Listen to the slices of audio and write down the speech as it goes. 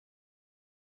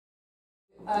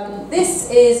This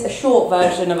is a short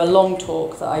version of a long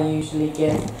talk that I usually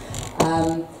give,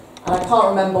 and I can't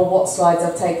remember what slides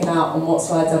I've taken out and what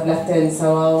slides I've left in,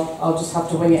 so I'll just have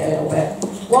to wing it a little bit.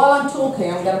 While I'm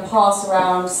talking, I'm going to pass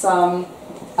around some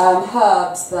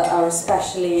herbs that are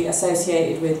especially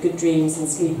associated with good dreams and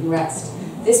sleep and rest.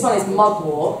 This one is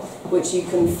mugwort, which you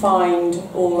can find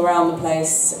all around the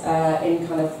place in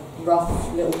kind of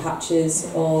rough little patches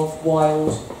of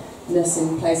wildness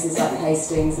in places like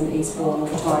Hastings and Eastbourne all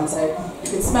the time. So you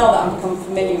can smell that and become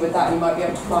familiar with that, and you might be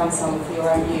able to find some for your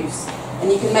own use.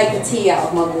 And you can make a tea out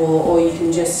of mugwort, or you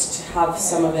can just have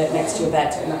some of it next to your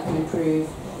bed, and that can improve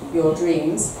your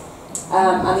dreams.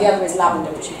 And the other is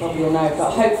lavender, which you probably all know,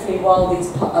 but hopefully while these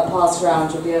are passed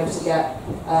around you'll be able to get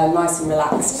nice and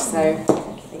relaxed. So there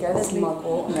you go, there's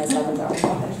mugwort and there's lavender.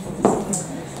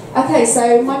 Okay,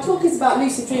 so my talk is about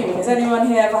lucid dreaming. Has anyone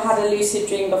here ever had a lucid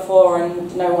dream before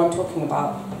and know what I'm talking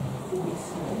about?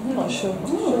 I'm not sure.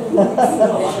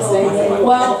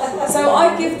 Well, so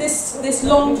I give this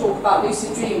long talk about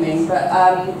lucid dreaming,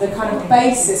 but the kind of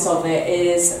basis of it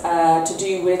is to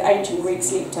do with ancient Greek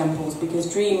sleep temples, because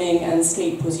dreaming and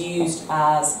sleep was used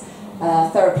as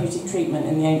therapeutic treatment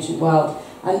in the ancient world.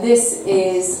 And this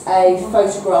is a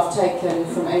photograph taken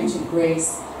from ancient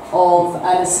Greece of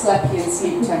an Asclepian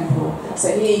sleep temple.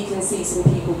 So here you can see some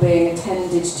people being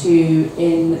attended to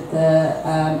in the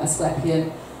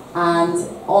Asclepian, and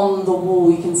on the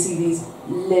wall you can see these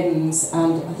limbs,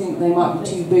 and I think they might be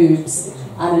two boobs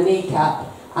and a kneecap,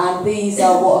 and these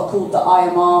are what are called the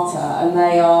Iamata, and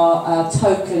they are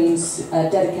tokens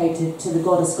dedicated to the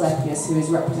god Asclepius, who is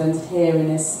represented here in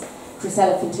this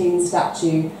chryselephantine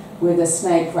statue with a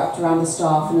snake wrapped around a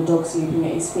staff and a dog sleeping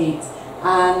at his feet.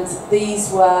 And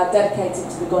these were dedicated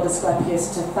to the god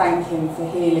Asclepius to thank him for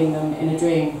healing them in a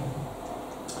dream.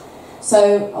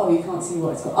 So, oh, you can't see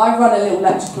what it's called. I run a little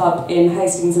lecture club in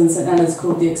Hastings and St Leonard's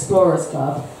called the Explorers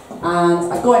Club,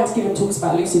 and I got into giving talks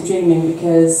about lucid dreaming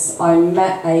because I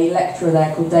met a lecturer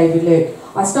there called David Luke.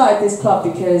 I started this club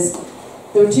because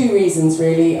there were two reasons,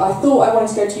 really. I thought I wanted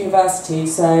to go to university,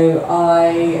 so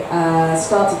I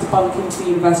started to bunk into the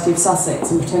University of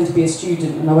Sussex and pretend to be a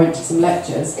student, and I went to some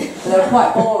lectures, and they were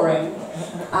quite boring.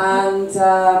 And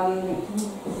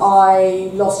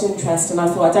I lost interest, and I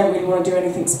thought I don't really want to do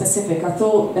anything specific. I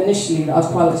thought initially that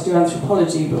I'd quite like to do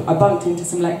anthropology, but I bunked into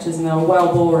some lectures and they were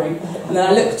well boring. And then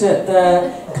I looked at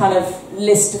the kind of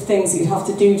list of things that you'd have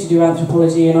to do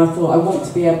anthropology, and I thought I want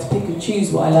to be able to pick and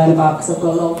choose what I learn about because I've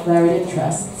got a lot of varied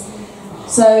interests.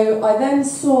 So I then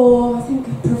saw, I think,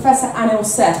 Professor Anil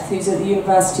Seth, who's at the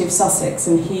University of Sussex,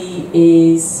 and he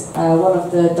is one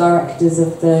of the directors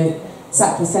of the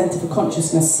Sackler Centre for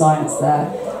Consciousness Science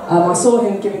there. I saw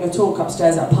him giving a talk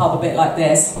upstairs at a pub a bit like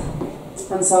this,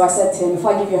 and so I said to him, if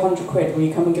I give you 100 quid, will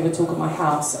you come and give a talk at my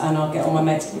house, and I'll get all my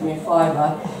mates to give me a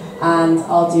fiver, and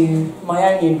I'll do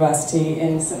my own university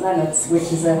in St Leonard's,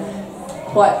 which is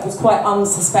was quite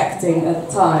unsuspecting at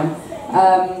the time.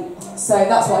 So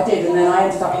that's what I did, and then I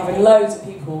ended up having loads of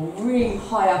people, really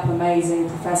high up, amazing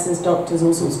professors, doctors,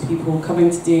 all sorts of people coming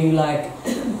to do like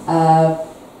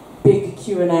big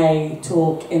Q&A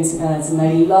talk in St Leonard's, and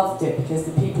they loved it because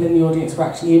the people in the audience were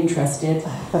actually interested,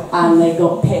 and they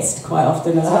got pissed quite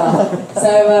often as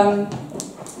well.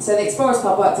 So the Explorers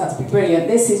Club worked out to be brilliant.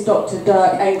 This is Dr.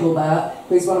 Dirk Engelbert,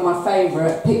 who's one of my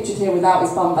favourite, pictured here without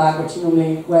his bum bag, which he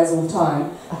normally wears all the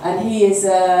time. And he is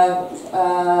a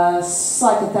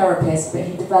psychotherapist, but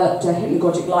he developed a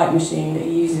hypnagogic light machine that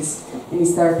he uses in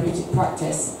his therapeutic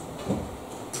practice.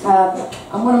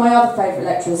 And one of my other favourite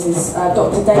lecturers is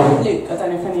Dr. David Luke. I don't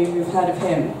know if any of you have heard of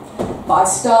him. But I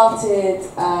started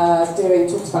doing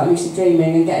talks about lucid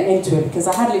dreaming and getting into it because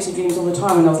I had lucid dreams all the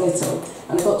time when I was little.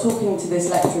 And I got talking to this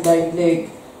lecturer, David Luke,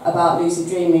 about lucid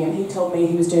dreaming, and he told me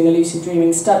he was doing a lucid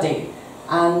dreaming study.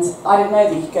 And I didn't know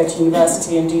that you could go to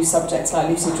university and do subjects like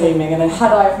lucid dreaming, and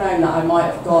had I have known that, I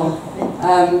might have gone.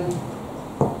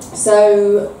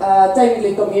 So David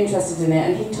Luke got me interested in it,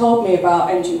 and he told me about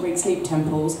ancient Greek sleep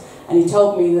temples, and he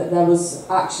told me that there was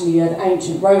actually an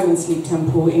ancient Roman sleep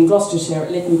temple in Gloucestershire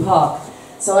at Lytton Park.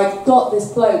 So I got this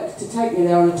bloke to take me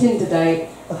there on a Tinder date,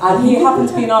 and he happened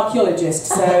to be an archaeologist,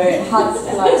 so it had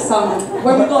like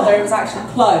when we got there it was actually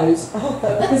closed,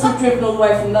 but because we'd driven all the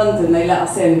way from London they let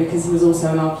us in because he was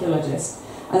also an archaeologist.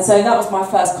 And so that was my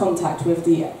first contact with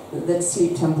the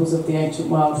sleep temples of the ancient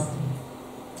world.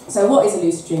 So what is a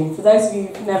lucid dream? For those of you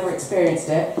who've never experienced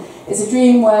it, it's a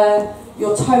dream where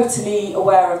you're totally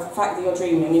aware of the fact that you're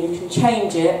dreaming, and you can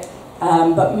change it,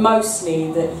 but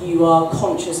mostly that you are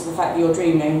conscious of the fact that you're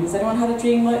dreaming. Has anyone had a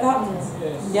dream like that?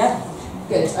 Yes. Yeah?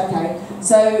 Good, okay.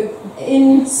 So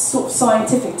in sort of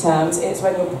scientific terms, it's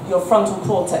when your frontal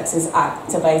cortex is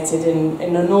activated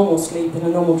in a normal sleep. In a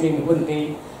normal dream it wouldn't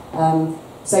be.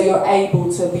 So you're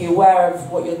able to be aware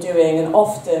of what you're doing, and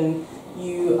often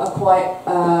you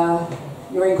are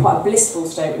you're in quite a blissful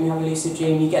state when you have a lucid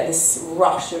dream. You get this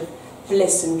rush of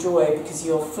bliss and joy because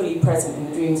you're fully present in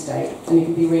the dream state, and it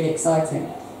can be really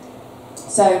exciting.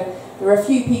 So there are a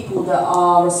few people that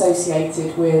are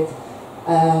associated with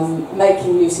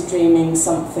making lucid dreaming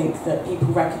something that people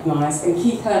recognise. And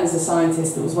Keith Hearn is a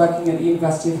scientist that was working at the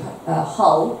University of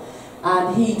Hull,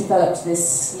 and he developed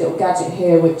this little gadget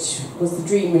here, which was the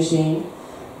dream machine,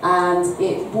 and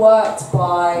it worked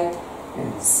by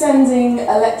sending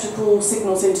electrical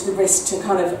signals into the wrist to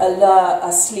kind of alert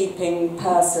a sleeping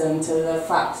person to the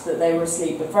fact that they were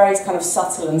asleep, but very kind of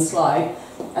subtle and sly.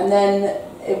 And then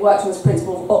it worked on this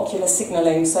principle of ocular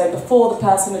signalling. So before the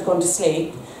person had gone to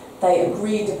sleep, they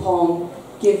agreed upon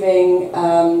giving,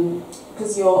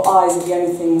 because your eyes are the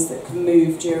only things that can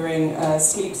move during a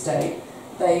sleep state,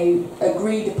 they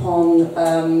agreed upon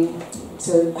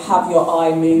to have your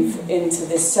eye move into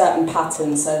this certain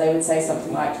pattern. So they would say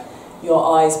something like,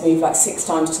 your eyes move like 6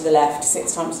 times to the left,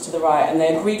 6 times to the right, and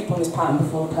they agreed upon this pattern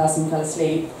before the person fell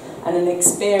asleep. And an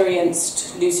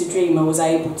experienced lucid dreamer was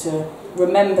able to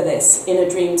remember this in a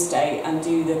dream state and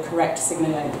do the correct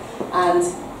signalling. And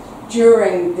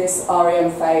during this REM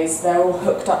phase, they're all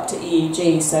hooked up to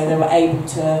EEG, so they were able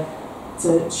to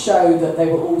show that they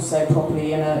were also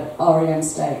properly in a REM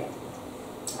state.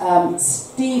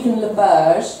 Stephen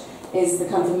LaBerge is the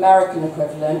kind of American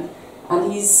equivalent,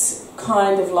 and he's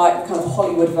kind of like the kind of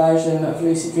Hollywood version of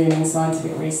lucid dreaming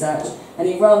scientific research, and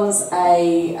he runs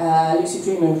a lucid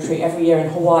dreaming retreat every year in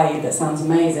Hawaii that sounds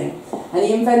amazing. And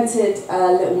he invented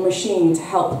a little machine to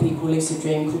help people lucid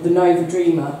dream called the Nova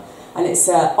Dreamer, and it's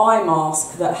an eye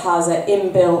mask that has an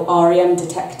inbuilt REM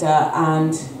detector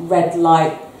and red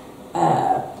light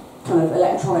kind of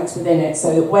electronics within it,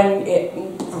 so that when it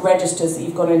registers that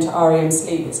you've gone into REM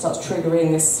sleep, it starts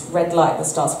triggering this red light that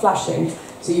starts flashing.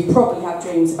 So you probably have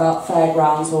dreams about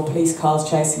fairgrounds or police cars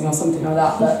chasing or something like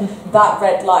that, but that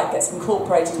red light gets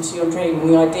incorporated into your dream, and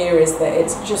the idea is that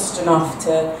it's just enough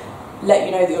to let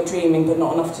you know that you're dreaming, but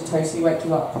not enough to totally wake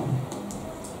you up.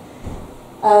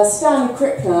 Stanley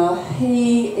Krippner,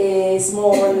 he is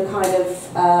more in the kind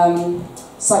of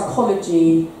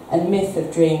psychology and myth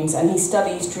of dreams, and he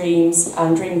studies dreams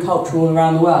and dream culture all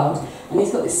around the world. And he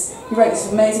wrote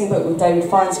this amazing book with David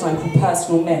Feinstein called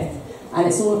Personal Myth, and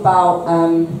it's all about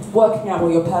working out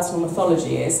what your personal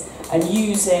mythology is and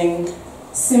using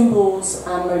symbols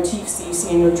and motifs that you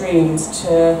see in your dreams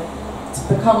to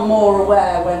become more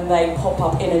aware when they pop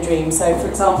up in a dream. So, for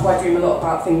example, I dream a lot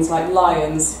about things like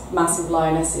lions, massive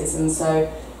lionesses, and so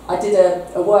I did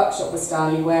a workshop with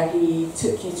Stanley where he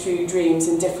took you through dreams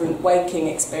in different waking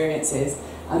experiences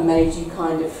and made you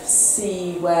kind of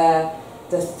see where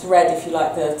the thread, if you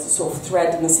like, the sort of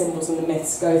thread and the symbols and the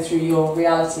myths go through your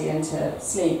reality into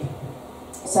sleep.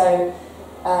 So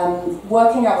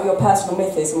working out what your personal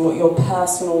myth is and what your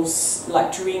personal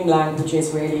dream language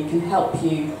is really can help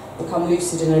you become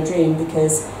lucid in a dream,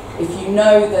 because if you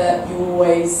know that you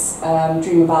always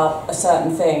dream about a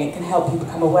certain thing, it can help you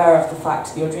become aware of the fact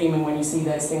that you're dreaming when you see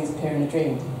those things appear in a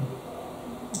dream.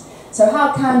 So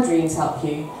how can dreams help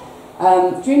you?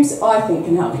 Dreams, I think,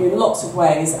 can help you in lots of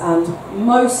ways, and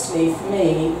mostly, for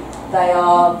me, they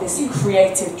are this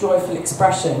creative, joyful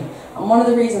expression. And one of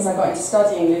the reasons I got into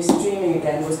studying lucid dreaming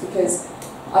again was because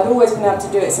I'd always been able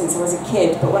to do it since I was a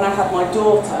kid, but when I had my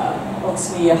daughter,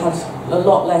 obviously I had a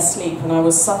lot less sleep and I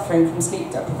was suffering from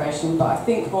sleep deprivation, but I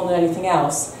think more than anything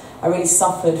else, I really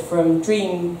suffered from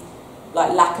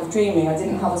lack of dreaming. I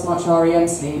didn't have as much REM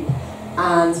sleep,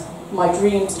 and my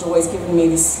dreams had always given me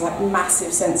this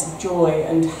massive sense of joy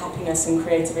and happiness and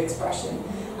creative expression.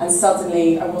 And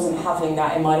suddenly I wasn't having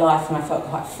that in my life, and I felt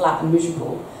quite flat and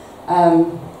miserable.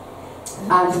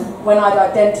 And when I'd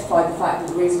identified the fact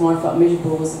that the reason why I felt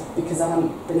miserable was because I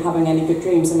hadn't been having any good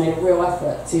dreams, I made a real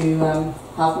effort to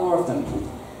have more of them.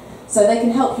 So they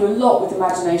can help you a lot with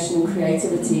imagination and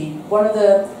creativity. One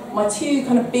of my two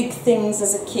kind of big things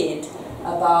as a kid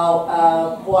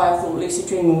about why I thought lucid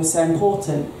dreaming was so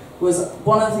important was,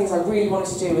 one of the things I really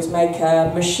wanted to do was make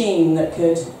a machine that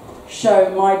could show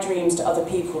my dreams to other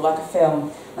people, like a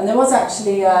film. And there was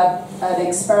actually an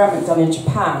experiment done in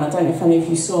Japan. I don't know if any of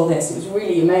you saw this. It was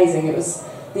really amazing. It was,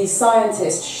 these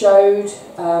scientists showed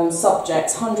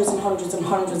subjects hundreds and hundreds and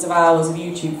hundreds of hours of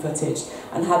YouTube footage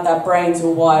and had their brains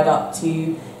all wired up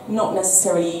to not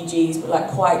necessarily EEGs, but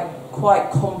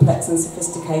quite complex and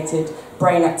sophisticated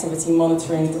brain activity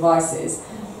monitoring devices.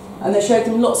 And they showed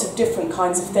them lots of different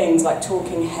kinds of things, like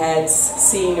talking heads,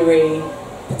 scenery,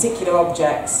 particular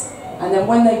objects. And then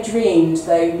when they dreamed,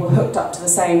 they were hooked up to the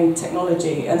same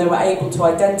technology, and they were able to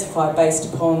identify,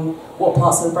 based upon what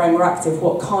parts of the brain were active,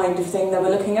 what kind of thing they were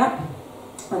looking at.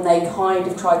 And they kind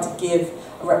of tried to give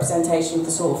a representation of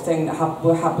the sort of thing that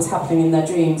was happening in their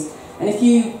dreams. And if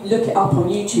you look it up on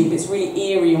YouTube, it's really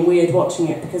eerie and weird watching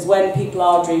it, because when people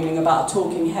are dreaming about a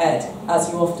talking head, as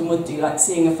you often would do, like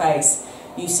seeing a face,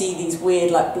 you see these weird,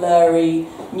 like blurry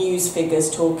news figures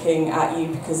talking at you,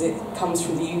 because it comes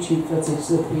from the YouTube footage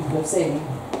that people have seen.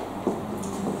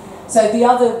 So the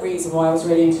other reason why I was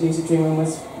really into lucid dreaming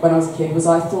was, when I was a kid, was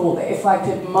I thought that if I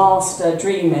could master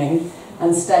dreaming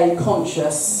and stay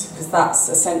conscious, because that's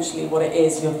essentially what it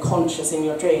is, you're conscious in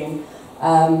your dream,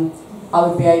 I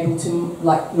would be able to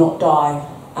like not die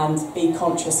and be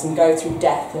conscious and go through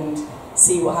death and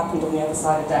see what happened on the other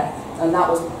side of death. And that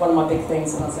was one of my big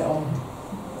things when I was little.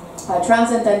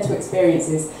 Transcendental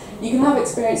experiences. You can have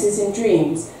experiences in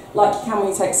dreams, like you can when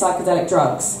you take psychedelic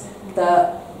drugs,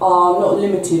 that are not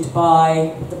limited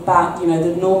by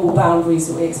the normal boundaries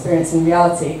that we experience in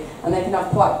reality, and they can have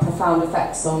quite profound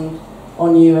effects on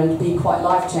you and be quite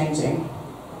life-changing.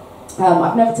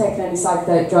 I've never taken any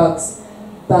psychedelic drugs,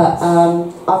 but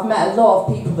I've met a lot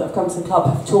of people that have come to the club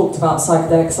have talked about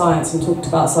psychedelic science and talked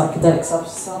about psychedelic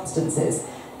substances,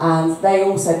 and they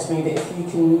all said to me that if you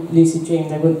can lucid dream,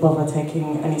 they wouldn't bother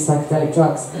taking any psychedelic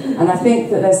drugs. And I think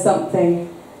that there's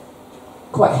something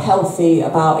quite healthy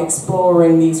about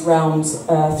exploring these realms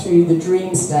through the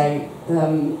dream state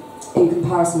in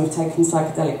comparison with taking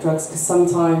psychedelic drugs, because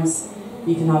sometimes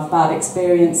you can have bad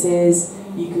experiences,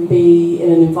 you can be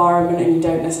in an environment and you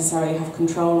don't necessarily have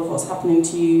control of what's happening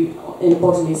to you in a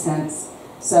bodily sense.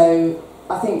 So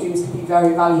I think dreams can be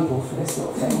very valuable for this sort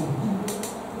of thing.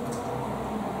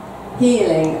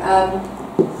 Healing.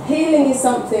 Healing is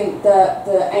something that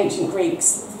the ancient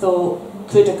Greeks thought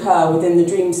could occur within the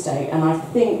dream state, and I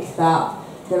think that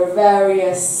there are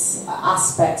various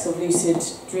aspects of lucid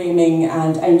dreaming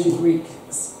and ancient Greek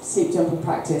sleep temple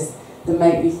practice that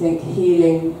make me think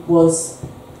healing was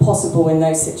possible in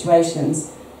those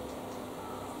situations.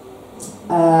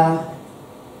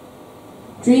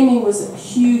 Dreaming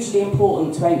was hugely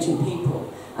important to ancient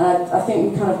people, and I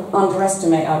think we kind of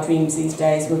underestimate our dreams these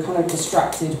days. We're kind of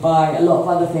distracted by a lot of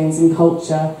other things in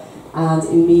culture and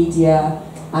in media,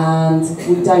 and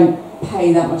we don't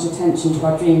pay that much attention to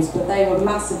our dreams, but they were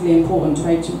massively important to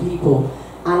ancient people.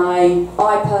 And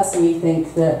I personally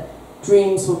think that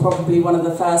dreams were probably one of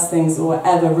the first things that were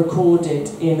ever recorded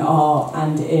in art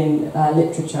and in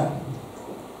literature.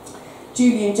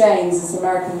 Julian Jaynes, this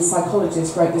American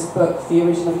psychologist, wrote this book, The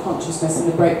Origin of Consciousness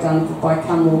and the Breakdown of the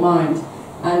Bicameral Mind.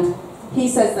 And he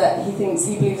says that he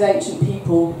believes ancient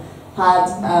people had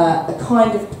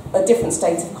a different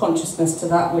state of consciousness to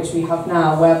that which we have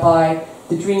now, whereby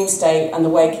the dream state and the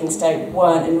waking state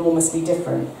weren't enormously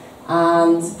different,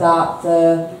 and that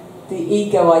the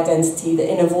ego identity, the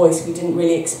inner voice, we didn't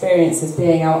really experience as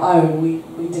being our own.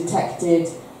 We detected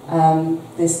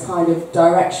this kind of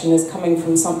direction as coming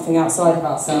from something outside of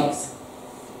ourselves.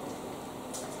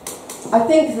 I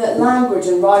think that language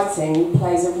and writing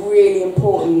plays a really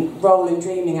important role in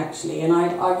dreaming, actually, and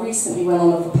I recently went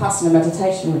on a Vipassana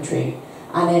meditation retreat,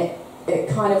 and it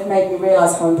kind of made me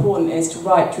realise how important it is to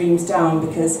write dreams down,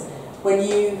 because when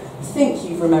you think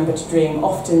you've remembered to dream,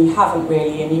 often you haven't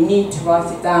really, and you need to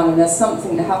write it down, and there's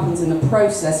something that happens in the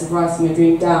process of writing a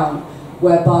dream down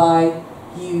whereby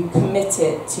you commit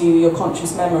it to your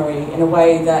conscious memory in a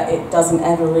way that it doesn't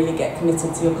ever really get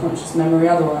committed to your conscious memory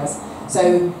otherwise.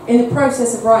 So in the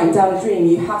process of writing down a dream,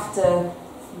 you have to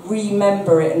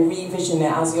remember it and revision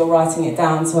it as you're writing it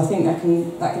down, so I think that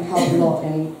can help a lot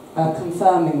in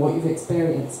confirming what you've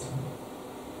experienced.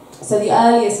 So the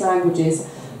earliest languages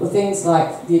were things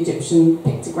like the Egyptian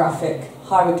pictographic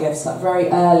hieroglyphs, like very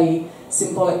early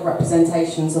symbolic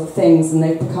representations of things, and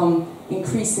they've become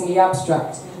increasingly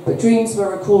abstract. But dreams were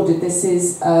recorded. This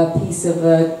is a piece of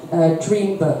a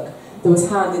dream book that was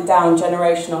handed down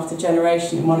generation after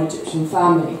generation in one Egyptian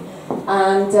family.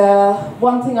 And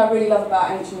one thing I really love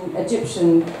about ancient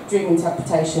Egyptian dream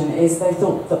interpretation is they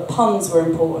thought that puns were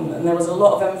important, and there was a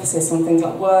lot of emphasis on things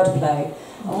like wordplay.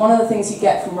 And one of the things you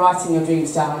get from writing your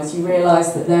dreams down is you realise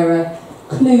that there are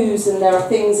clues and there are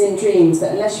things in dreams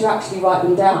that unless you actually write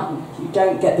them down, you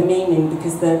don't get the meaning,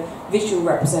 because the visual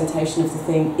representation of the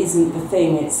thing isn't the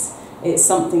thing, it's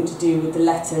something to do with the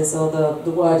letters or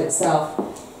the word itself.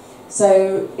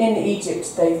 So in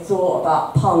Egypt they thought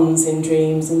about puns in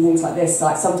dreams and things like this,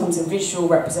 like sometimes a visual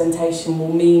representation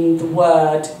will mean the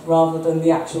word rather than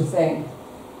the actual thing.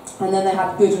 And then they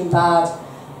had good and bad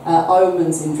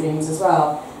omens in dreams as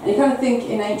well. And you kind of think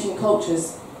in ancient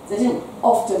cultures, they didn't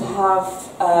often have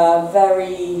a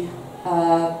very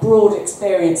broad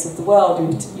experience of the world,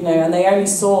 and they only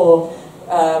saw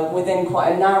within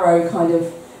quite a narrow kind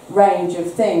of range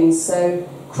of things. So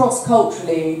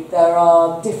cross-culturally, there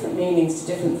are different meanings to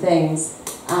different things,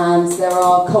 and there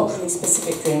are culturally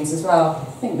specific dreams as well.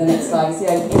 I think the next slide is, in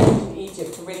ancient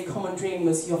Egypt, a really common dream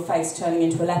was your face turning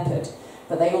into a leopard,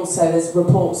 but there's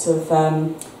reports of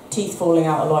teeth falling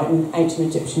out a lot in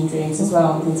ancient Egyptian dreams as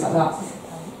well, and things like that.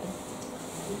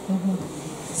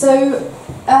 So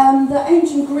the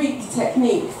ancient Greek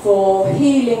technique for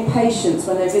healing patients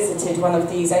when they visited one of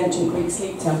these ancient Greek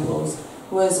sleep temples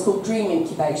was called dream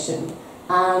incubation.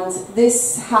 And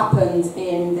this happened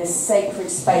in this sacred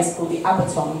space called the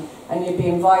Abaton, and you'd be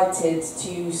invited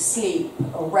to sleep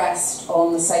or rest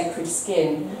on the sacred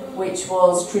skin, which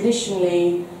was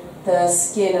traditionally the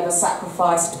skin of a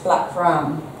sacrificed black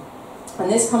ram. And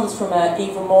this comes from an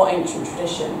even more ancient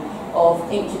tradition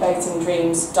of incubating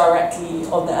dreams directly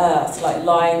on the earth, like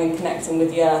lying and connecting with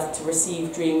the earth to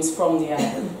receive dreams from the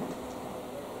earth.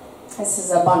 This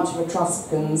is a bunch of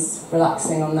Etruscans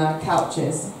relaxing on their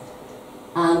couches.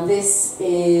 And this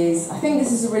is, I think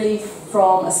this is a relief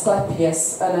from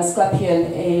Asclepius, an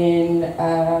Asclepian in,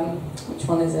 which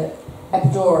one is it?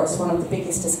 Epidaurus, one of the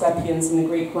biggest Asclepians in the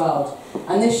Greek world.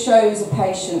 And this shows a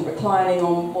patient reclining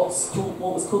on what was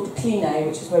called the cline,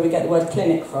 which is where we get the word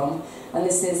clinic from. And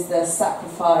this is the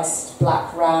sacrificed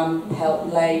black ram pelt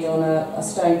laid on a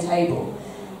stone table.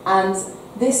 And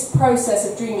this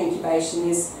process of dream incubation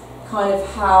is kind of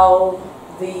how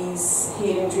these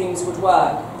healing dreams would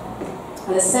work.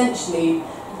 And essentially,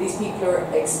 these people are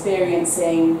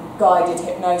experiencing guided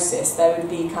hypnosis. They would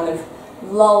be kind of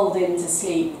lulled into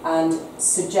sleep and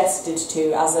suggested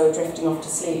to as they were drifting off to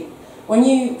sleep. When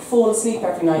you fall asleep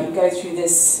every night, you go through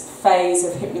this phase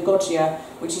of hypnagogia,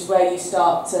 which is where you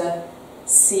start to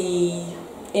see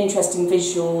interesting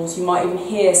visuals. You might even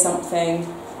hear something,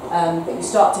 but you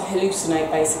start to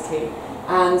hallucinate, basically.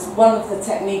 And one of the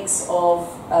techniques of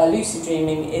lucid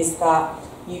dreaming is that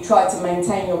you try to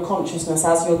maintain your consciousness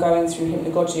as you're going through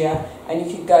hypnagogia, and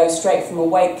you could go straight from a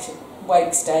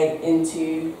wake state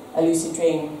into a lucid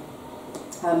dream.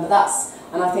 And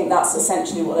I think that's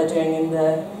essentially what they're doing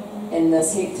in the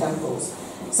sleep temples.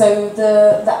 So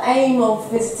the aim of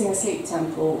visiting a sleep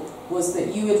temple was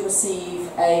that you would receive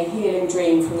a healing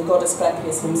dream from the god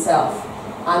Asclepius himself.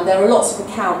 And there are lots of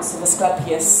accounts of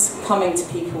Asclepius coming to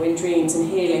people in dreams and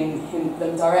healing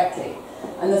them directly.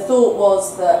 And the thought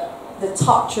was that the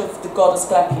touch of the god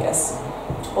Asclepius,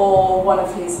 or one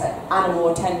of his animal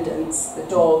attendants, the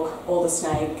dog or the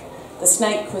snake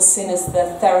was seen as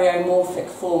the theriomorphic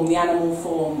form, the animal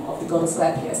form of the god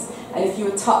Asclepius. And if you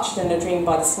were touched in a dream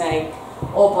by the snake,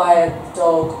 or by a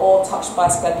dog, or touched by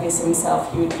Asclepius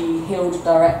himself, you would be healed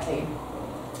directly.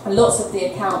 And lots of the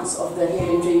accounts of the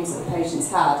healing dreams that the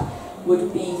patients had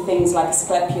would be things like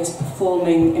Asclepius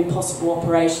performing impossible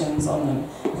operations on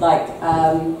them, like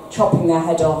chopping their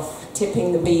head off,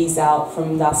 tipping the bees out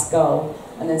from their skull,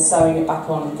 and then sewing it back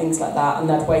on and things like that, and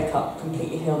they'd wake up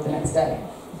completely healed the next day.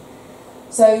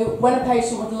 So when a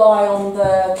patient would lie on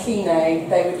the cline,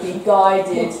 they would be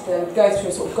guided, they would go through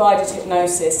a sort of guided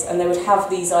hypnosis, and they would have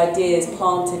these ideas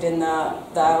planted in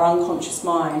their unconscious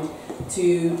mind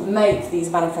to make these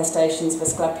manifestations of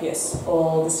Asclepius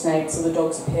or the snakes or the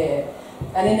dogs appear.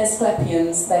 And in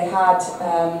Asclepians,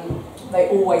 they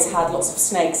always had lots of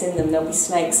snakes in them. There'll be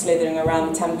snakes slithering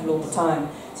around the temple all the time.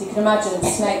 So you can imagine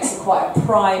snakes are quite a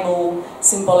primal,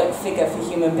 symbolic figure for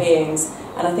human beings.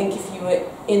 And I think if you were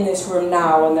in this room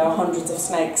now and there are hundreds of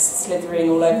snakes slithering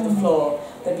all over the floor,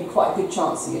 there'd be quite a good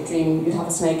chance that you'd have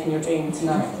a snake in your dream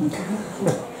tonight.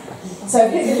 So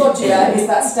hypnagogia is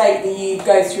that state that you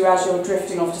go through as you're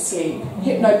drifting off to sleep.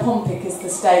 Hypnopompic is the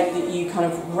state that you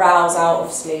kind of rouse out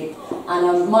of sleep.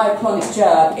 And myoclonic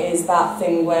jerk is that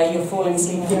thing where you're falling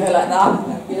asleep, you go like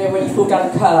that, you know, when you fall down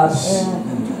a curve.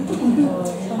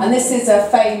 And this is a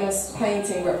famous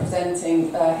painting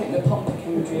representing hypnopompic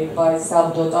imagery by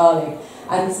Salvador Dali.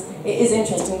 And it is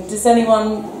interesting. Does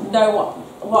anyone know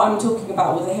what I'm talking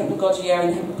about with the hypnagogia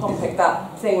and the hypnopompic,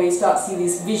 that thing where you start to see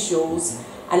these visuals,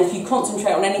 and if you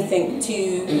concentrate on anything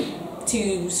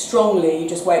too strongly, you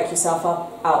just wake yourself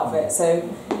up out of it. So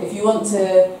if you want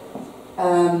to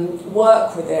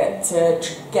work with it to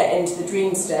get into the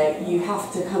dream state, you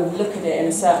have to kind of look at it in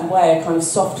a certain way, a kind of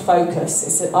soft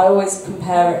focus. I always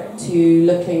compare it to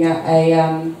looking at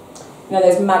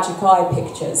those magic eye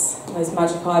pictures, those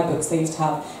magic eye books they used to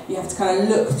have. You have to kind of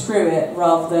look through it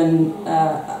rather than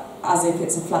as if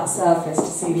it's a flat surface to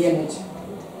see the image.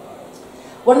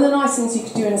 One of the nice things you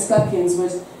could do in Asclepians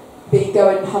was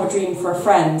go and have a dream for a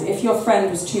friend. If your friend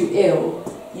was too ill,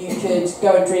 you could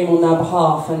go and dream on their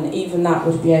behalf, and even that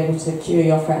would be able to cure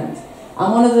your friend.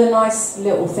 And one of the nice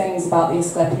little things about the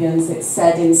Asclepians, it's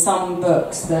said in some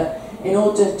books that in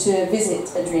order to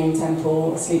visit a dream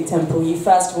temple, a sleep temple, you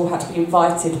first of all had to be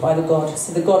invited by the god.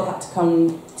 So the god had to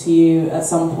come to you at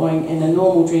some point in a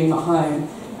normal dream at home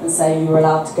and say you were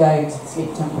allowed to go to the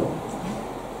sleep temple.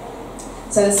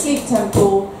 So the sleep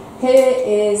temple, here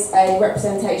is a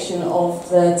representation of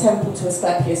the temple to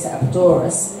Asclepius at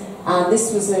Epidaurus. And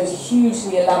this was a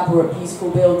hugely elaborate,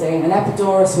 beautiful building. And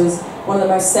Epidaurus was one of the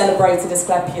most celebrated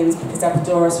Asclepians because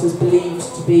Epidaurus was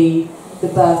believed to be the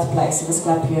birthplace of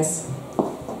Asclepius.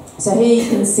 So here you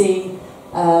can see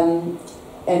an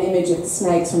image of the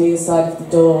snakes on either side of the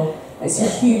door. It's a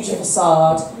huge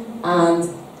facade, and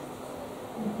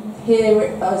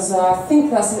here, I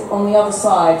think that's on the other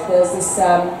side, there was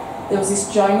this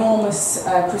ginormous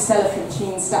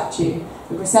Chryselephantine statue.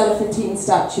 The Chryselephantine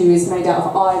statue is made out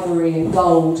of ivory and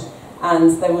gold,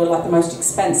 and they were like the most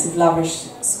expensive, lavish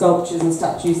sculptures and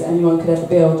statues that anyone could ever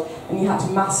build. And you had to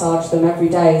massage them every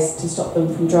day to stop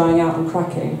them from drying out and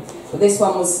cracking. But this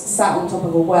one was sat on top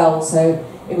of a well, so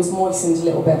it was moistened a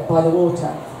little bit by the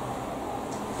water.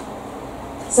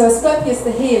 So Asclepius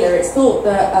the healer, it's thought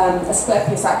that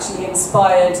Asclepius actually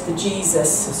inspired the Jesus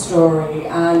story,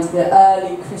 and the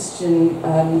early Christian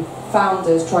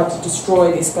founders tried to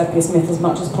destroy the Asclepius myth as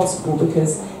much as possible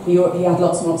because he had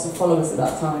lots and lots of followers at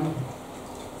that time.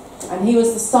 And he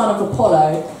was the son of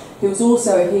Apollo, who was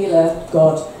also a healer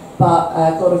god, but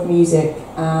a god of music.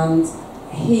 And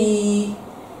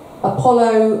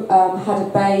Apollo had a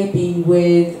baby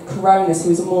with Coronis, who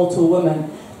was a mortal woman.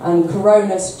 And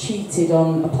Coronis cheated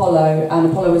on Apollo,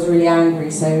 and Apollo was really angry,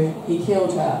 so he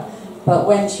killed her. But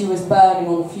when she was burning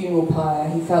on the funeral pyre,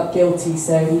 he felt guilty,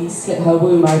 so he slit her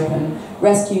womb open,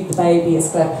 rescued the baby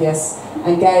Asclepius,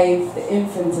 and gave the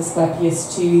infant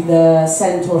Asclepius to the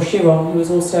centaur Chiron, who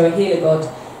was also a healer god.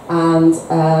 And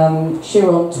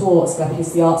Chiron taught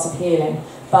Asclepius the arts of healing.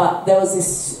 But there was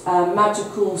this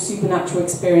magical, supernatural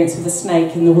experience with a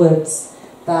snake in the woods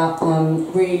that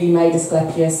really made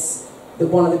Asclepius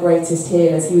one of the greatest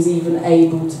healers. He was even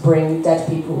able to bring dead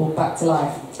people back to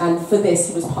life. And for this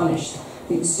he was punished. I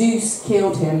think Zeus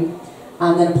killed him,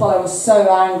 and then Apollo was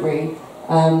so angry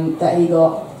that he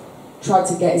tried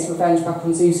to get his revenge back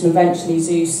on Zeus, and eventually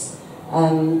Zeus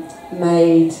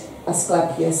made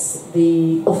Asclepius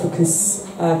the Ophiuchus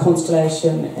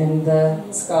constellation in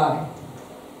the sky.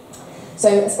 So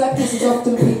Asclepius is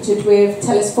often pictured with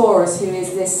Telesphorus, who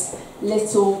is this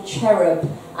little cherub,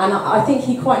 and I think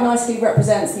he quite nicely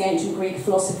represents the ancient Greek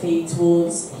philosophy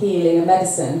towards healing and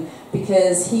medicine,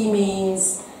 because he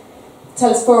means,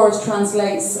 Telesphorus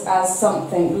translates as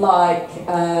something like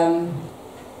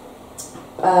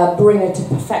bringer to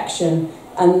perfection,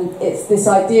 and it's this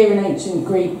idea in ancient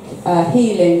Greek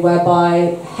healing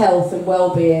whereby health and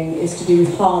well-being is to do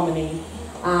with harmony,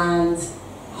 and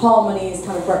harmony is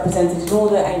kind of represented in all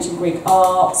the ancient Greek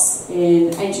arts,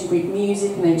 in ancient Greek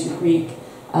music, in ancient Greek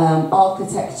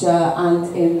architecture,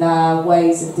 and in their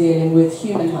ways of dealing with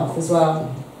human health as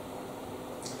well.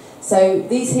 So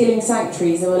these healing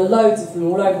sanctuaries, there were loads of them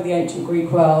all over the ancient Greek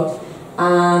world,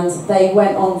 and they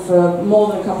went on for more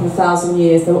than a couple of thousand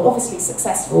years. They were obviously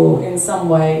successful in some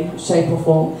way, shape or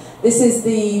form. This is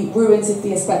the ruins of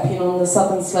the Asclepion on the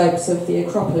southern slopes of the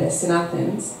Acropolis in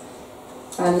Athens.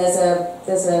 And there's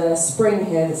a spring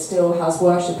here that still has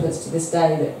worshippers to this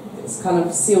day, that's kind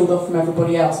of sealed off from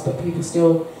everybody else, but people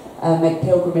still make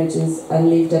pilgrimages and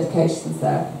leave dedications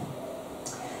there.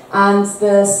 And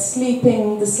the sleep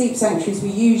sanctuaries were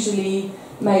usually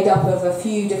made up of a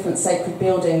few different sacred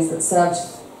buildings that served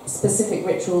specific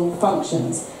ritual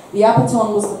functions. The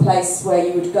Apaton was the place where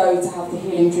you would go to have the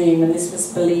healing dream, and this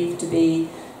was believed to be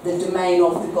the domain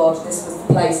of the god. This was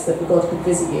the place that the god could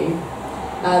visit you.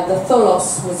 The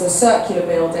Tholos was a circular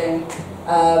building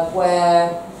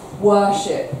where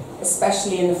worship,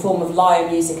 especially in the form of lyre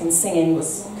music and singing,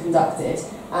 was conducted.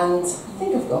 And I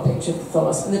think I've got a picture of the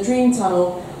Tholos. And the Dream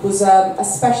Tunnel was a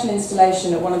special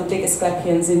installation at one of the biggest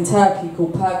Asclepians in Turkey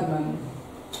called Pergamum,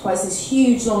 where it's this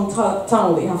huge long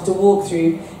tunnel that you have to walk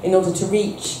through in order to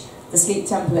reach the sleep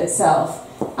temple itself.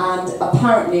 And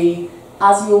apparently,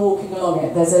 as you're walking along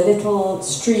it, there's a little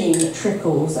stream that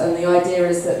trickles, and the idea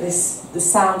is that the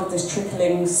sound of this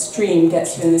trickling stream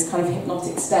gets you in this kind of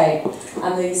hypnotic state,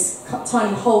 and these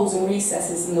tiny holes and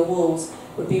recesses in the walls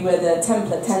would be where the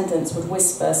temple attendants would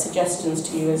whisper suggestions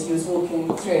to you as you was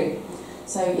walking through.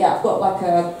 So yeah, I've got like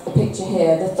a picture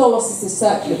here. The Tholos is this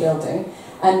circular building,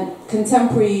 And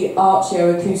contemporary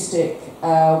archaeoacoustic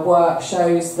work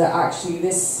shows that actually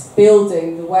this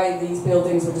building, the way these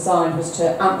buildings were designed, was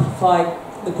to amplify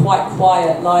the quite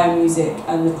quiet lyre music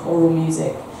and the choral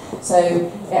music. So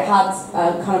it had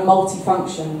a kind of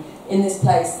multi-function. In this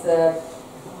place, the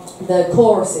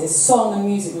choruses, song and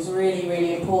music was really,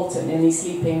 really important in these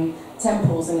sleeping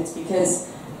temples, and it's because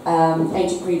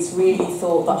ancient Greeks really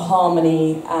thought that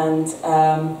harmony and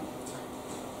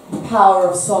the power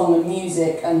of song and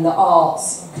music and the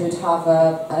arts could have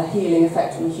a healing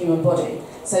effect on the human body.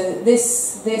 So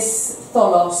this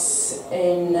tholos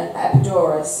in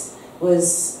Epidaurus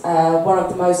was one of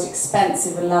the most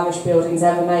expensive and lavish buildings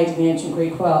ever made in the ancient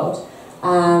Greek world,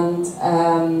 and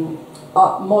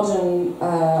modern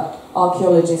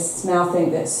archaeologists now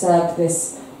think that it served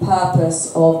this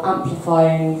purpose of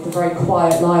amplifying the very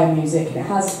quiet lyre music, and it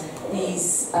has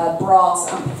these brass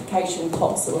amplification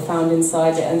pots that were found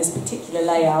inside it, and this particular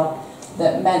layout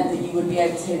that meant that you would be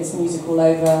able to hear this music all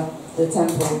over the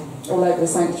temple, all over the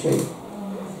sanctuary.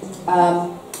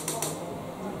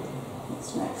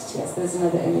 What's next? Yes, there's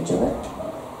another image of it.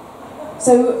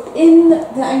 So in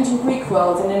the ancient Greek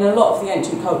world, and in a lot of the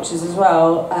ancient cultures as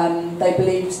well, they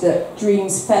believed that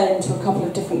dreams fell into a couple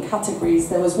of different categories.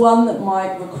 There was one that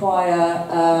might require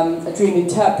a dream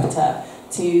interpreter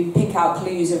to pick out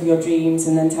clues of your dreams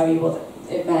and then tell you what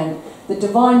it meant. The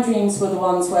divine dreams were the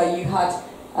ones where you had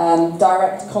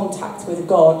direct contact with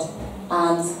God,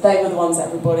 and they were the ones that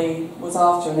everybody was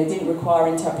after, and they didn't require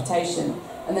interpretation.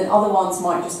 And then other ones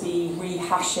might just be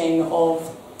rehashing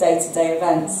of day-to-day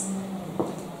events.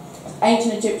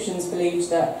 Ancient Egyptians believed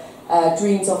that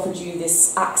dreams offered you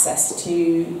this access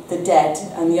to the dead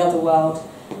and the other world,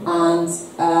 and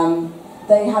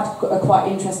they had a quite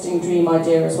interesting dream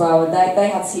idea as well. They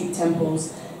had sleep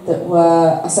temples that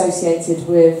were associated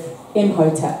with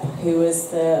Imhotep, who was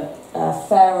the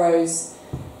pharaoh's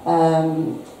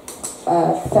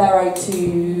pharaoh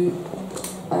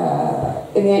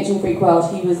in the ancient Greek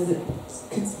world. He was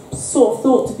sort of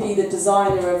thought to be the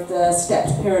designer of the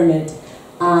stepped pyramid,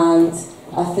 and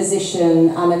a physician,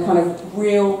 and a kind of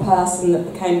real person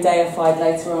that became deified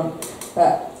later on,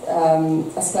 but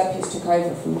Asclepius took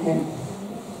over from him.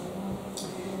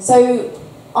 So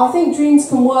I think dreams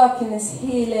can work in this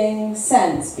healing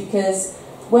sense, because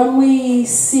when we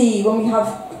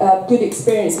have good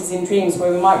experiences in dreams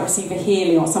where we might receive a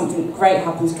healing or something great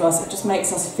happens to us, it just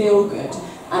makes us feel good,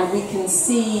 and we can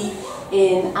see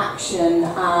in action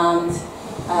and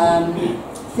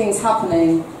things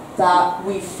happening that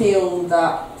we feel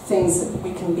that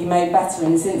we can be made better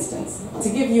in this instance. To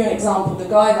give you an example, the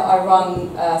guy that I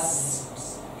run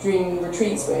dream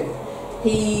retreats with,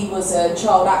 he was a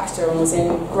child actor and was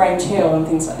in Grange Hill and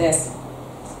things like this.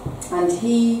 And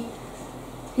he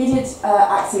did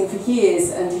acting for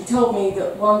years, and he told me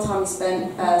that one time he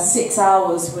spent 6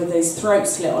 hours with his throat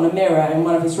slit on a mirror in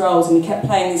one of his roles, and he kept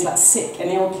playing these like sick and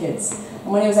ill kids.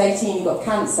 And when he was 18 he got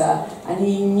cancer, and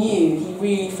he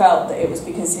really felt that it was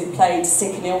because he'd played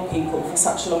sick and ill people for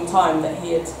such a long time that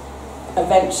he had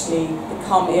eventually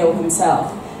become ill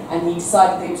himself, and he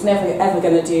decided that he was never ever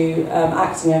going to do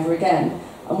acting ever again.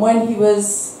 And when he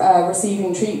was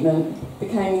receiving treatment,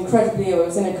 became incredibly ill, he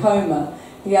was in a coma.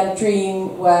 He had a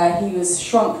dream where he was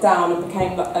shrunk down and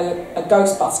became a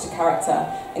Ghostbuster character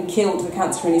and killed the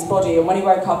cancer in his body. And when he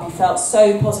woke up, he felt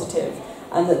so positive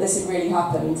and that this had really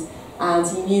happened. And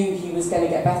he knew he was going to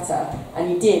get better. And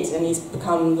he did, and he's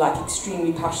become like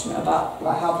extremely passionate about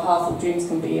like how powerful dreams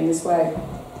can be in this way.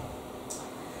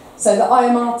 So the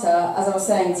Ayamata, as I was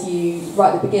saying to you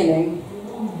right at the beginning,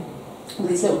 with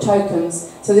these little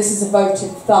tokens, so this is a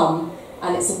votive thumb,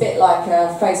 and it's a bit like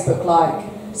a Facebook like.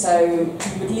 So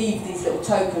you would leave these little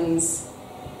tokens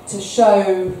to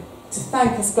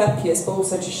thank Asclepius, but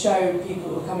also to show people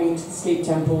who are coming into the sleep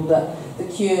temple that the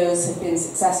cures had been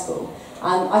successful.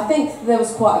 And I think there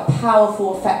was quite a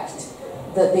powerful effect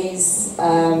that these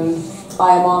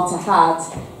Ayamata had,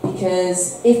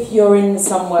 because if you're in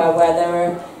somewhere where there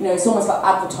are, it's almost like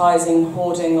advertising,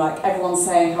 hoarding, like everyone's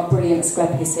saying how brilliant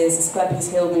Asclepius is,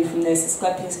 Asclepius healed me from this,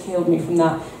 Asclepius healed me from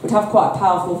that, it would have quite a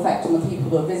powerful effect on the people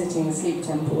that are visiting the sleep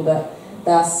temple, that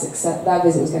their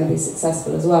visit was going to be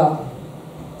successful as well.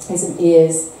 Here's some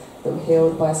ears that were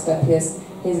healed by Asclepius,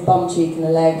 here's a bum cheek and a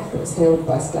leg that was healed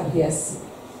by Asclepius.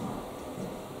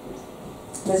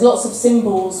 There's lots of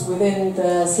symbols within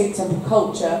the sleep temple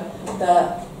culture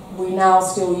that we now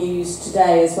still use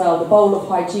today as well. The bowl of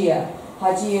Hygeia.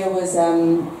 Hygeia was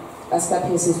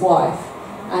Asclepius' wife,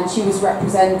 and she was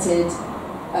represented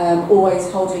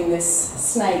always holding this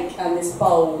snake and this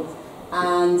bowl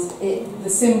and the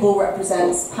symbol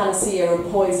represents panacea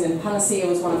and poison. Panacea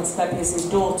was one of Asclepius'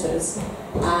 daughters,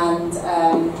 and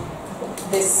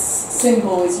this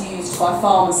symbol is used by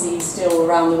pharmacies still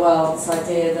around the world, this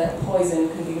idea that poison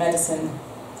can be medicine.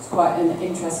 It's quite an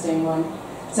interesting one.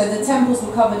 So the temples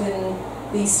were covered in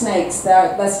these snakes.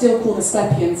 They're still called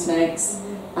Asclepian snakes,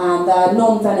 and they're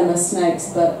non-venomous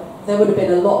snakes, but there would have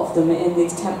been a lot of them in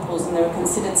these temples, and they were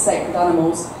considered sacred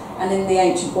animals. And in the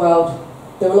ancient world,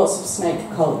 there were lots of snake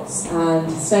cults, and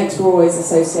snakes were always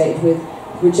associated with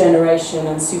regeneration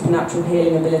and supernatural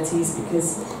healing abilities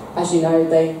because, as you know,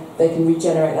 they can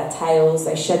regenerate their tails,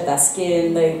 they shed their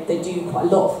skin, they do quite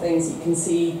a lot of things. You can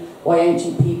see why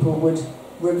ancient people would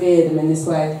revere them in this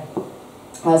way.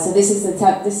 So this is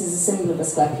a symbol of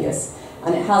Asclepius,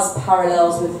 and it has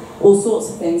parallels with all sorts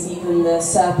of things, even the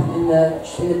serpent in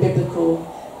the biblical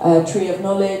tree of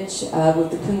knowledge, with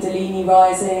the Kundalini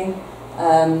rising,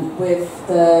 with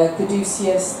the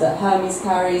caduceus that Hermes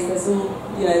carries. There's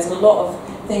a lot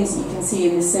of things that you can see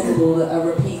in this symbol that are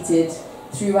repeated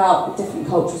throughout different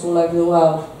cultures all over the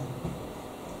world.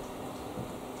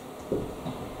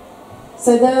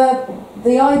 So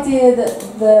the idea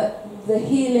that the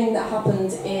healing that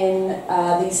happened in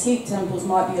these sleep temples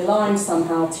might be aligned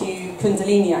somehow to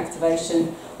Kundalini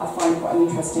activation, I find quite an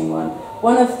interesting one.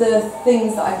 One of the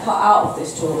things that I cut out of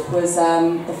this talk was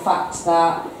the fact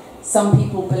that some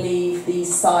people believe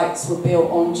these sites were built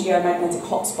on geomagnetic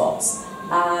hotspots,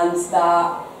 and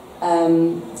that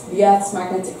the Earth's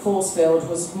magnetic force field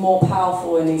was more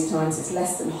powerful in these times. It's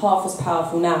less than half as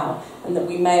powerful now, and that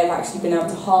we may have actually been able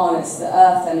to harness the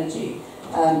Earth energy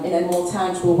in a more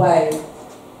tangible way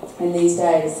in these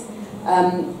days.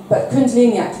 But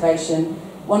Kundalini activation,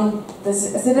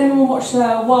 has anyone watched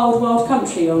Wild Wild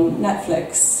Country on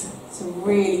Netflix? It's a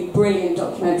really brilliant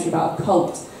documentary about a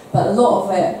cult, but a lot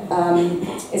of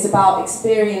it is about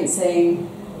experiencing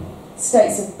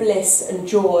states of bliss and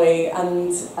joy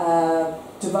and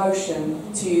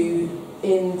devotion to,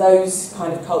 in those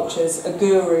kind of cultures, a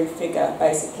guru figure,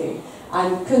 basically.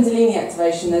 And Kundalini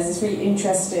activation, there's this really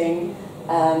interesting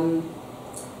kind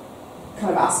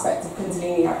of aspect of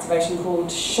Kundalini activation called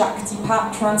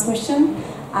Shaktipat transmission,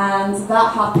 and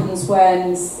that happens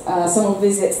when someone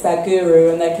visits their guru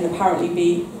and they can apparently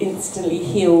be instantly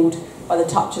healed by the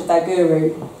touch of their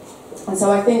guru. And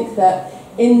so I think that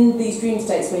in these dream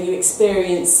states where you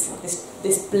experience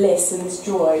this bliss and this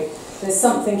joy, there's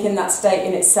something in that state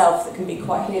in itself that can be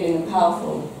quite healing and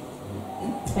powerful.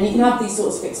 And you can have these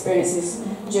sorts of experiences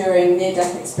during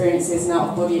near-death experiences and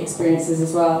out-of-body experiences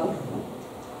as well.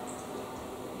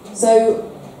 So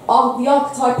the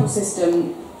archetypal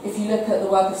system, if you look at the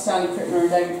work of Stanley Krippner and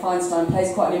David Feinstein,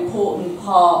 plays quite an important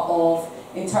part of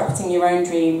interpreting your own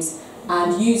dreams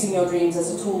and using your dreams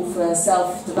as a tool for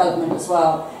self-development as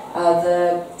well.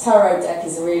 The tarot deck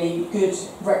is a really good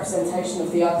representation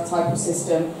of the archetypal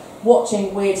system.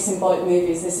 Watching weird symbolic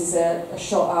movies, this is a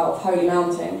shot out of Holy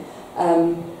Mountain.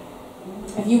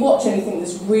 If you watch anything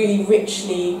that's really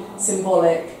richly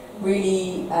symbolic,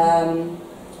 really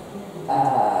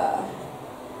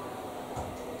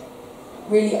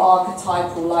really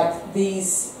archetypal, like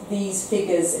these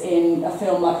figures in a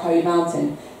film like Holy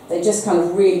Mountain, they just kind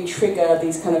of really trigger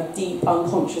these kind of deep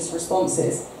unconscious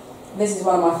responses. This is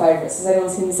one of my favourites. Has anyone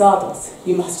seen Zardos?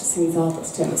 You must have seen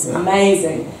Zardos, Tim. It's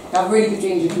amazing. You have really good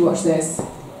dreams if you watch this.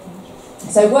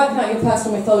 So working out your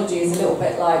personal mythology is a little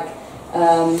bit like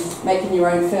making your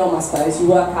own film, I suppose. You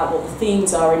work out what the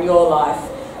themes are in your life,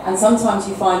 and sometimes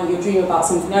you find that you dream about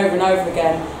something over and over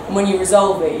again, and when you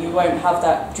resolve it, you won't have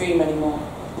that dream anymore.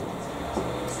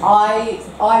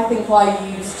 I think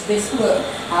I used this book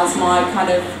as my kind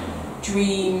of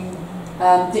dream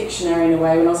dictionary in a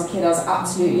way. When I was a kid, I was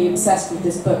absolutely obsessed with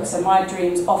this book, so my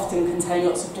dreams often contain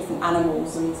lots of different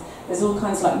animals, and there's all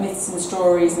kinds of like myths and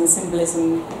stories and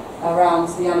symbolism around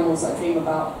the animals that I dream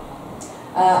about.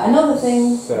 Another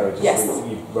thing... Sarah, just yes.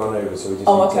 you've run over, so we just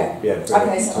oh, need okay. to... Yeah,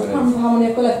 okay, so I can't remember how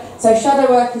many I've got left. So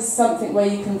shadow work is something where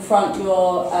you confront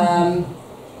your kind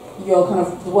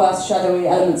of the worst shadowy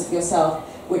elements of yourself,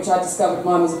 which I discovered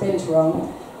mine was a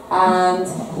binturong. And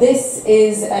this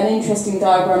is an interesting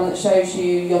diagram that shows you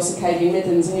your circadian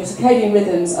rhythms, and your circadian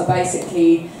rhythms are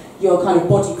basically your kind of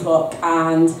body clock.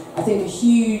 And I think a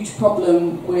huge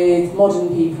problem with modern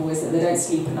people is that they don't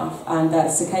sleep enough, and that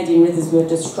circadian rhythms were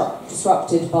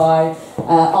disrupted by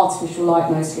artificial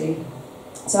light mostly.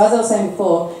 So as I was saying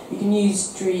before, you can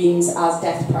use dreams as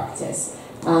death practice,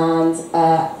 and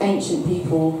ancient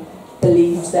people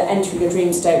believed that entering a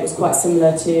dream state was quite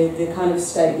similar to the kind of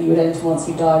state that you would enter once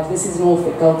you died. This is an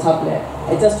Orphic gold tablet.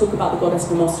 It does talk about the goddess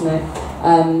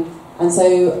Mnemosyne, And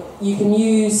so you can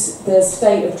use the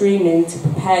state of dreaming to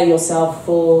prepare yourself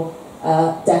for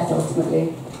death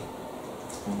ultimately.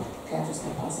 Okay, I'm just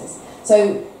going to pass this.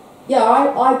 So, yeah,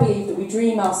 I believe that we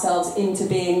dream ourselves into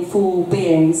being full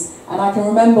beings. And I can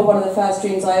remember one of the first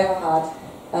dreams I ever had.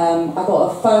 I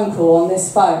got a phone call on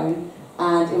this phone,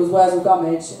 and it was Wurzel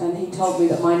Gummidge, and he told me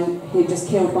that he'd just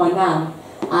killed my nan.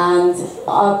 And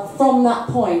from that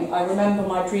point, I remember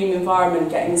my dream environment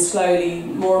getting slowly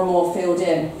more and more filled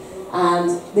in.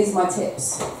 And these are my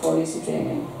tips for lucid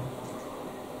dreaming.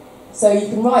 So you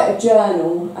can write a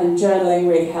journal, and journaling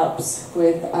really helps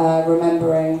with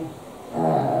remembering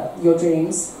your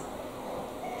dreams.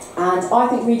 And I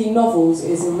think reading novels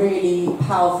is a really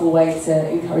powerful way to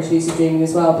encourage lucid dreaming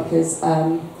as well, because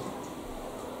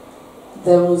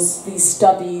there was these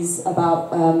studies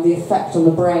about the effect on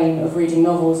the brain of reading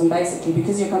novels, and basically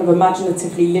because you're kind of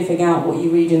imaginatively living out what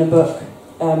you read in a book,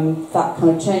 that kind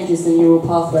of changes the neural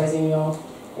pathways in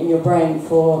your brain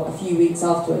for a few weeks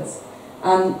afterwards.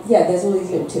 And yeah, there's all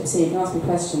these little tips here. You can ask me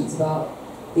questions about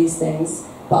these things.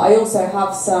 But I also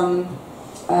have some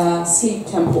sleep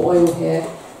temple oil here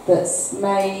that's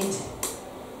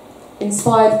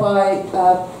inspired by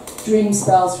dream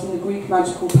spells from the Greek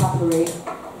magical papyri.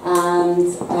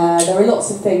 And there are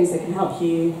lots of things that can help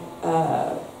you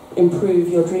improve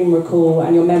your dream recall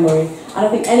and your memory. And I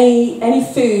think any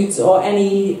foods or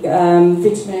any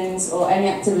vitamins or any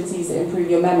activities that improve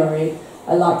your memory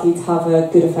are likely to have a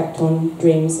good effect on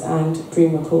dreams and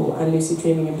dream recall and lucid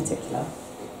dreaming in particular.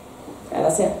 Okay,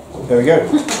 that's it. There we go.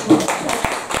 We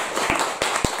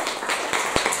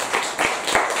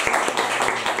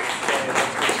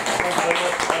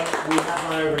have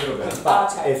run over a little bit,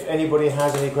 but if anybody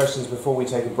has any questions before we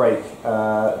take a break,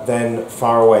 then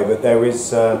far away. But there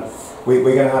is, we're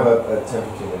going to have a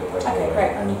 10-15 minute break, okay,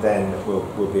 great. And then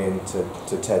we'll be into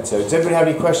Ted. So does anybody have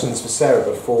any questions for Sarah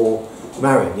before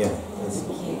Marion? Yeah. Why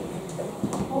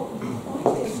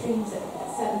do dreams that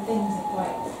certain things are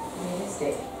quite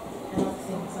realistic and other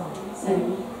things aren't? So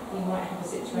you might have a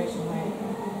situation where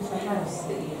a house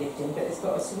that you lived in, but it's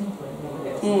got a swimming pool in the middle of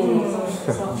it.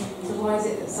 So why is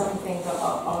it that some things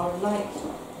are like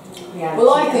reality?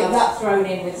 Well, I think that thrown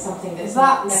in with something that's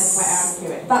never quite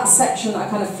accurate. That section that I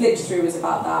kind of flipped through was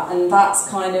about that, and that's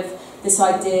kind of this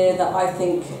idea that I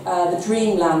think the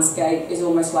dream landscape is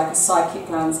almost like a psychic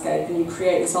landscape, and you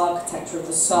create this architecture of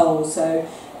the soul. So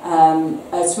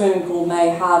a swimming pool may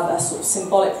have a sort of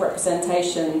symbolic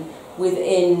representation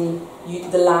within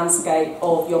the landscape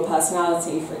of your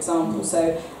personality, for example.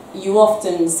 So you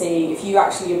often see, if you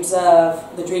actually observe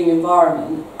the dream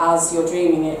environment as you're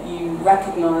dreaming it, you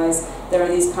recognise there are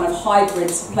these kind of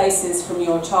hybrid places from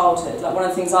your childhood. Like one of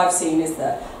the things I've seen is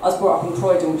that I was brought up in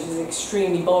Croydon, which is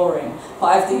extremely boring, but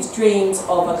I have these dreams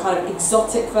of a kind of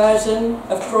exotic version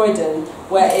of Croydon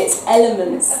where it's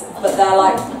elements, but they're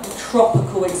like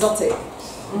tropical exotic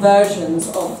versions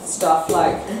of stuff,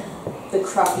 like the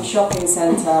crappy shopping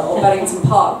centre or Beddington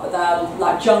Park, but they're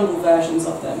like jungle versions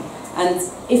of them. And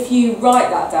if you write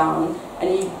that down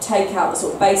and you take out the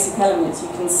sort of basic elements, you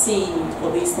can see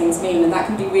what these things mean, and that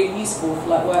can be really useful for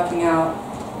like working out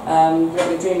what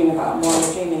you're dreaming about and why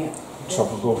you're dreaming it.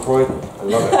 Tropical Croydon, I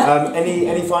love it.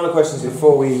 Any final questions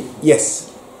before we? Yes,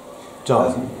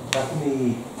 John. Back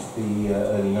in the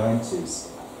early 90s,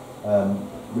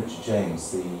 Richard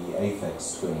James, the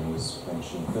Aphex twin, was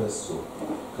mentioned first of all,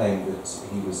 claimed that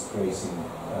he was creating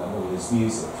all his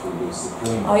music through lucid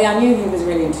dreaming. Oh yeah, I knew he was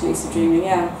really into lucid dreaming,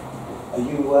 yeah. Are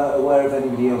you aware of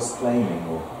anybody else claiming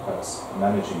or perhaps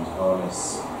managing to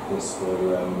harness this for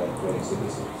their own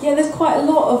creativity? Yeah, there's quite a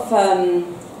lot of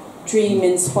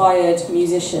dream-inspired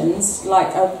musicians,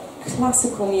 like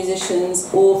classical musicians,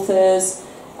 authors,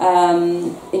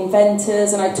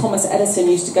 inventors. And I know Thomas Edison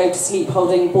used to go to sleep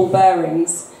holding ball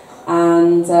bearings,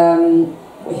 and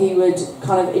he would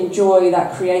kind of enjoy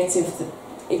that creative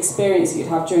experience you'd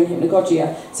have during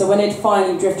hypnagogia. So when he'd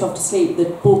finally drift off to sleep, the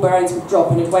ball bearings would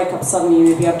drop and he'd wake up suddenly and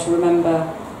he'd be able to remember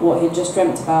what he'd just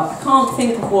dreamt about. I can't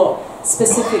think of what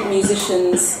specific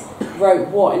musicians wrote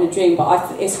what in a dream,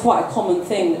 but it's quite a common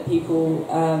thing that people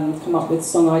come up with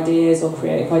song ideas or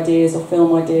creative ideas or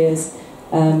film ideas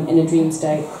in a dream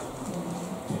state.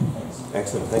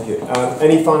 Excellent, thank you.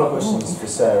 Any final questions for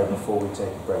Sarah before we take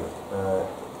a break?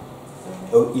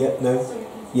 Oh, yeah, no? Sorry,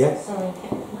 Yeah? Sorry,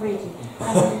 greedy. Do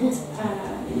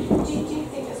you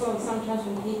think as well, sometimes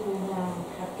when people now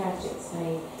have gadgets,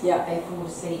 they fall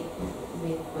asleep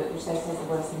with, which they say is the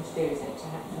worst thing to do, isn't it? To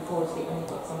fall asleep when you've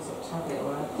got some sort of tablet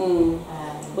or a...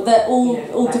 well, they're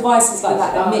all devices like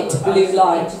that emit blue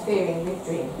light. Interfering with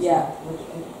dreams. Yeah.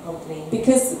 probably.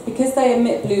 Because they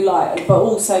emit blue light, but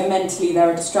also mentally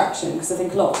they're a distraction, because I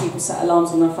think a lot of people set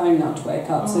alarms on their phone now to wake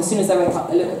up. So as soon as they wake up,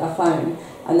 they look at their phone,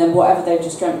 and then whatever they've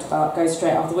just dreamt about goes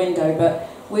straight out the window. But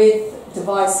with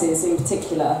devices in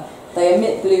particular, they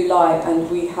emit blue light, and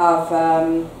we have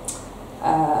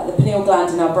the pineal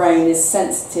gland in our brain is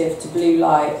sensitive to blue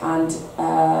light, and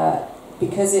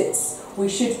because we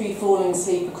should be falling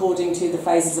asleep according to the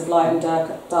phases of light and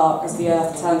dark as the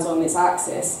Earth turns on its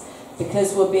axis.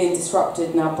 Because we're being disrupted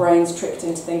and our brain's tricked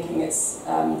into thinking it's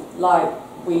light,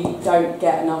 we don't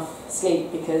get enough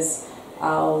sleep because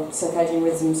our circadian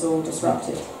rhythms are all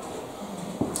disrupted.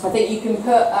 I think you can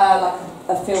put like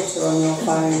a filter on your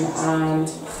phone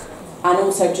and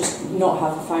also just not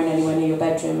have a phone anywhere near your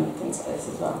bedroom and things like this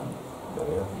as well.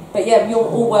 But yeah, you're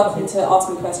all welcome to ask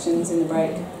me questions in the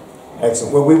break.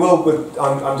 Excellent. Well, we will, but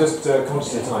I'm just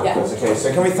conscious of time. Yeah. If that's okay.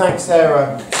 So can we thank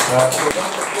Sarah for